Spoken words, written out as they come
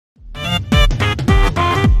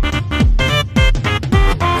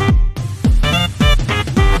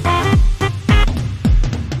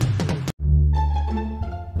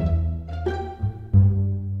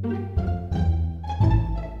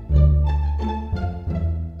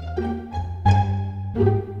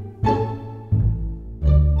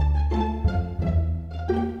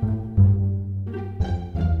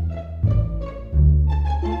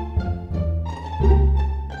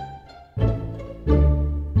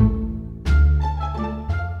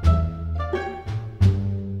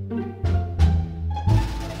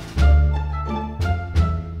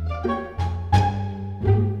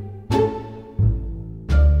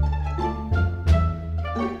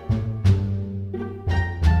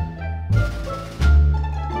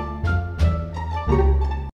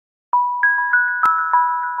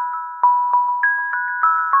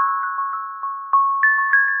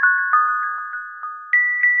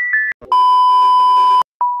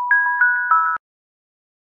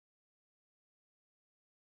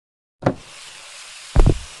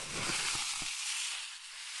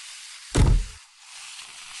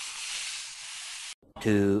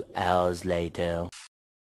2 hours later.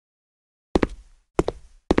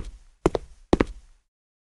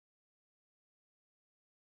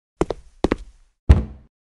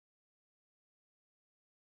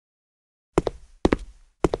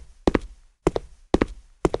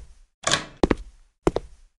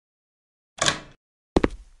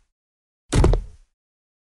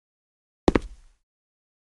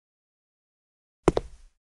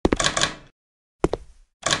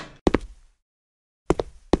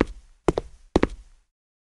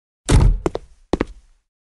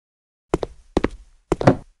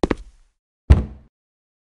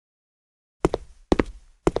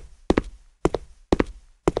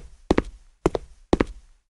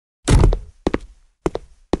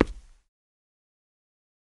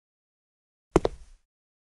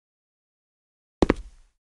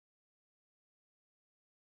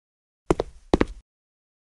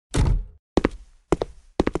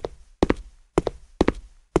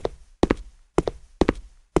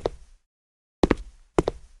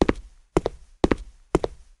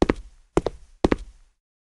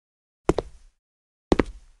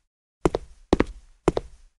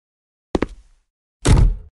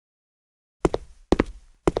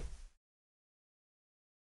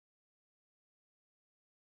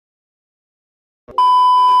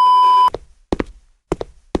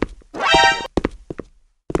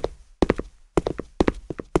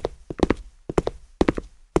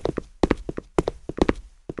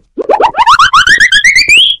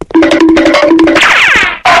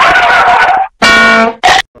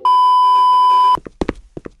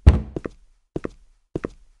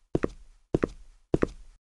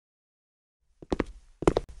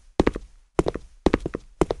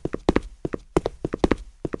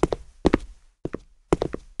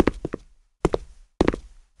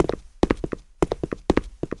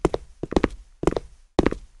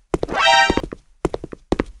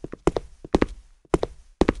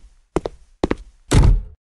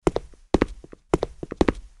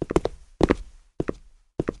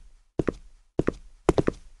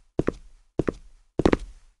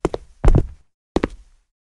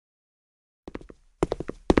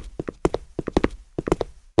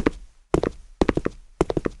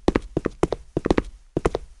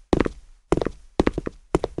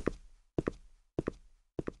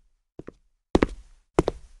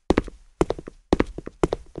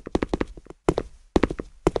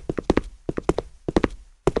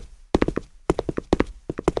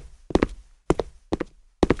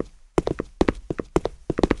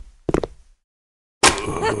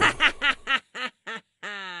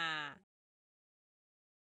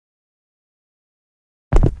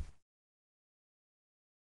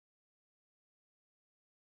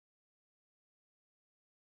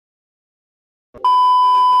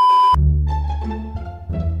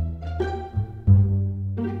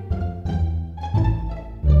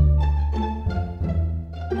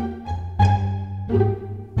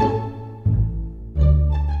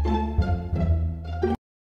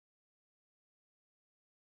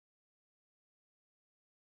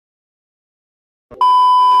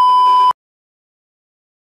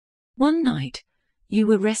 One night, you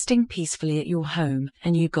were resting peacefully at your home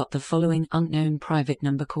and you got the following unknown private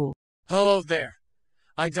number call. Hello there.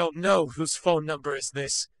 I don't know whose phone number is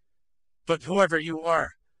this, but whoever you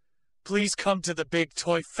are, please come to the big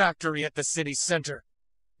toy factory at the city center.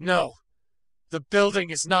 No, the building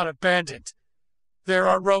is not abandoned. There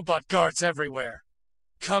are robot guards everywhere.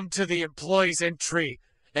 Come to the employees' entry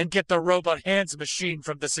and get the robot hands machine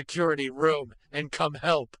from the security room and come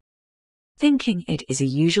help. Thinking it is a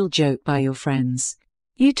usual joke by your friends,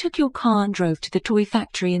 you took your car and drove to the toy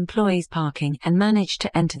factory employees' parking and managed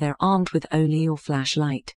to enter there armed with only your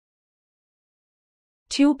flashlight.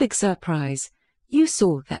 To your big surprise, you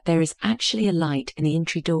saw that there is actually a light in the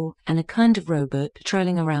entry door and a kind of robot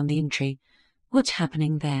patrolling around the entry. What's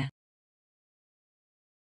happening there?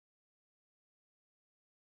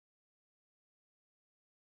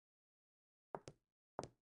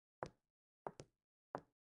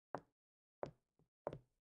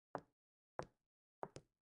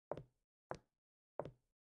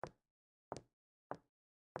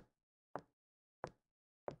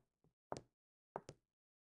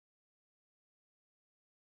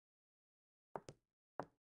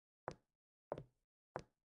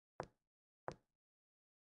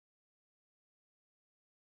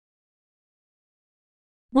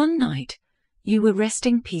 One night, you were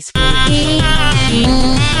resting peacefully.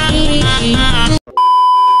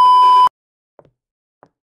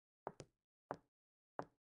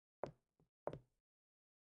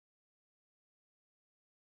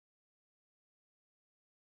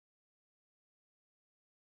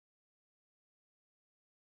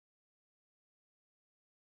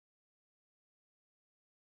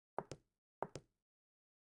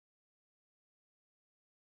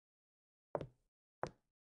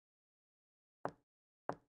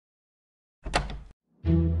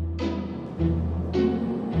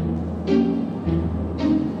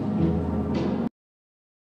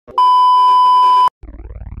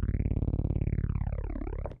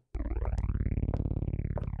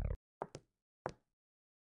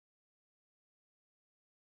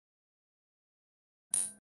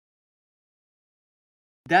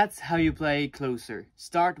 That's how you play Closer.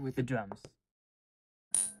 Start with the drums.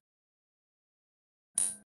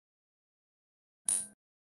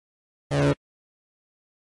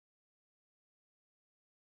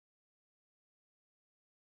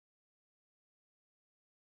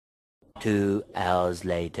 Two hours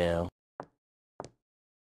later.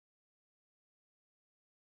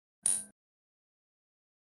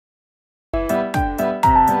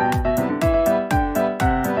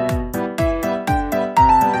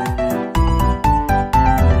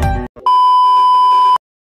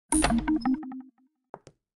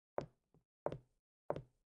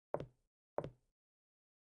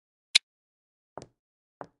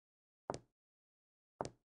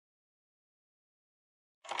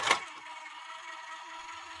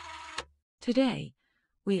 Today,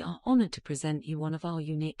 we are honored to present you one of our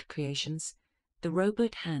unique creations, the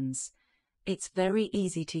robot hands. It's very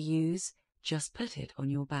easy to use, just put it on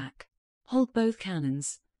your back. Hold both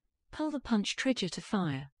cannons. Pull the punch trigger to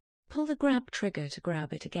fire. Pull the grab trigger to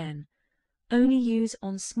grab it again. Only use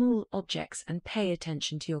on small objects and pay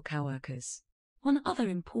attention to your coworkers. One other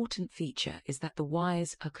important feature is that the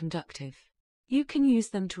wires are conductive. You can use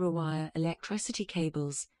them to rewire electricity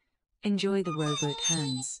cables. Enjoy the robot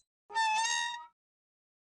hands.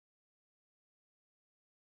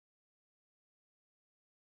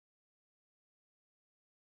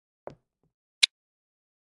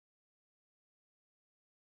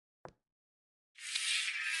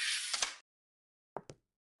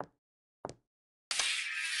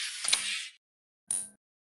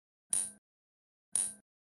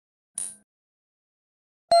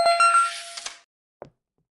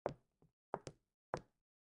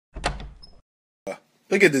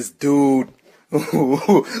 Look at this dude.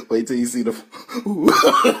 Wait till you see the.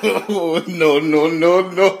 No, no, no,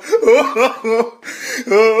 no.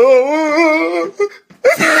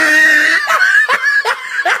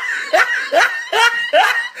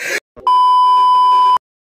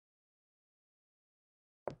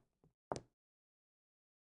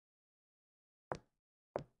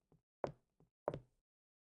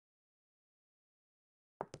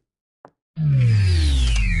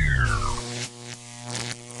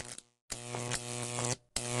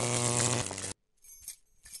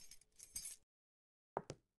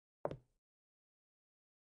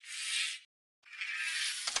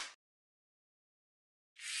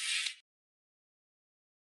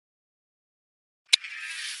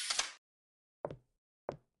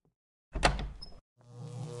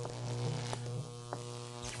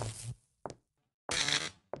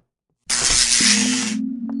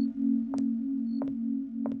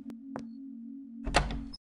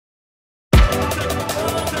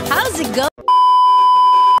 How's it go?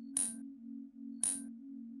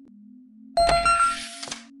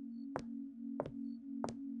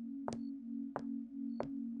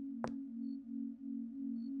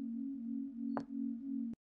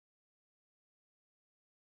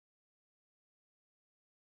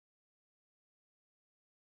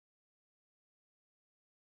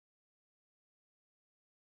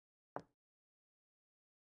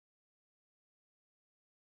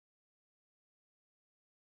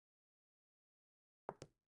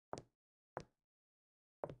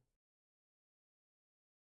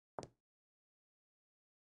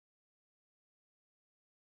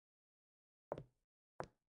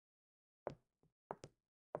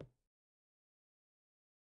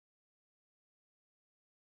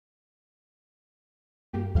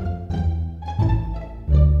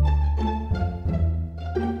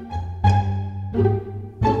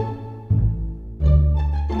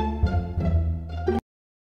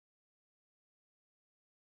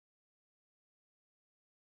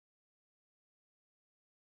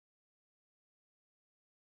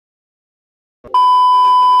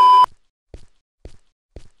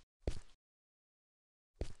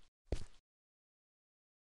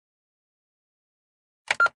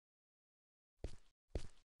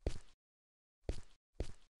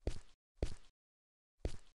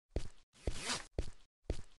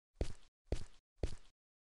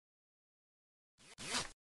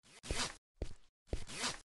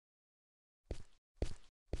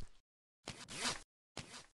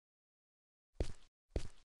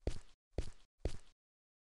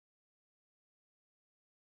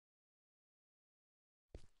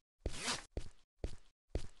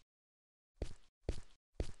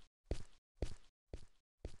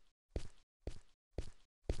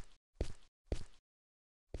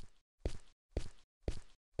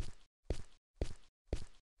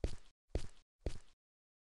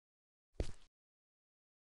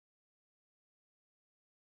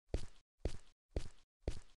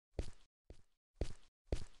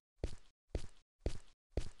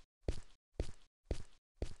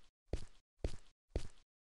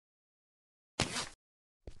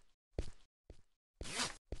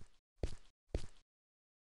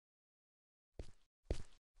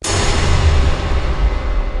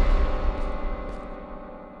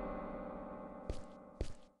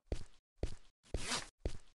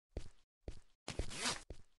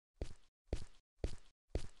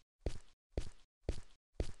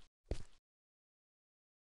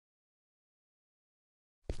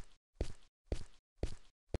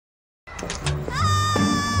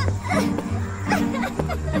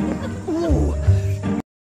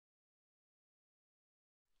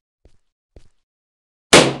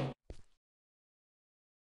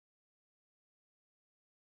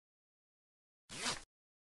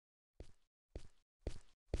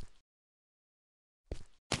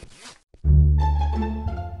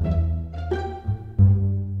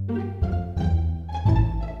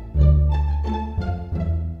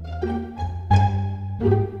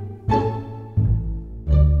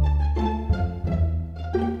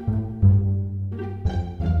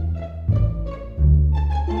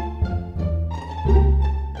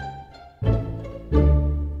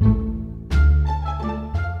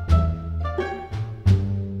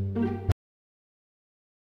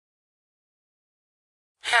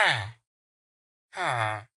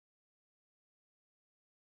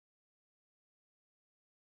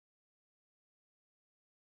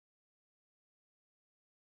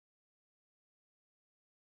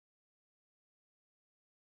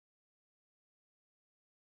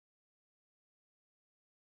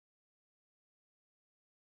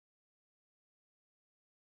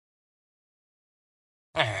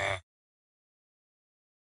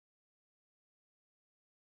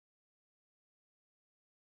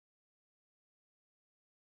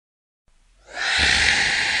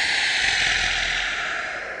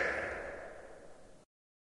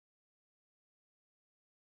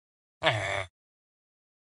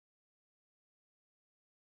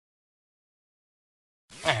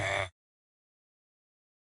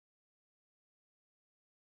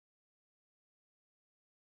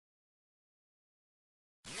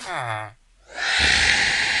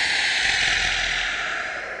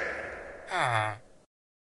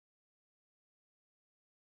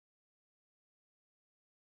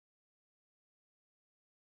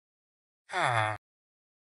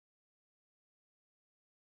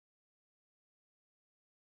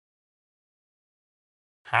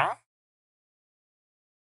 Huh?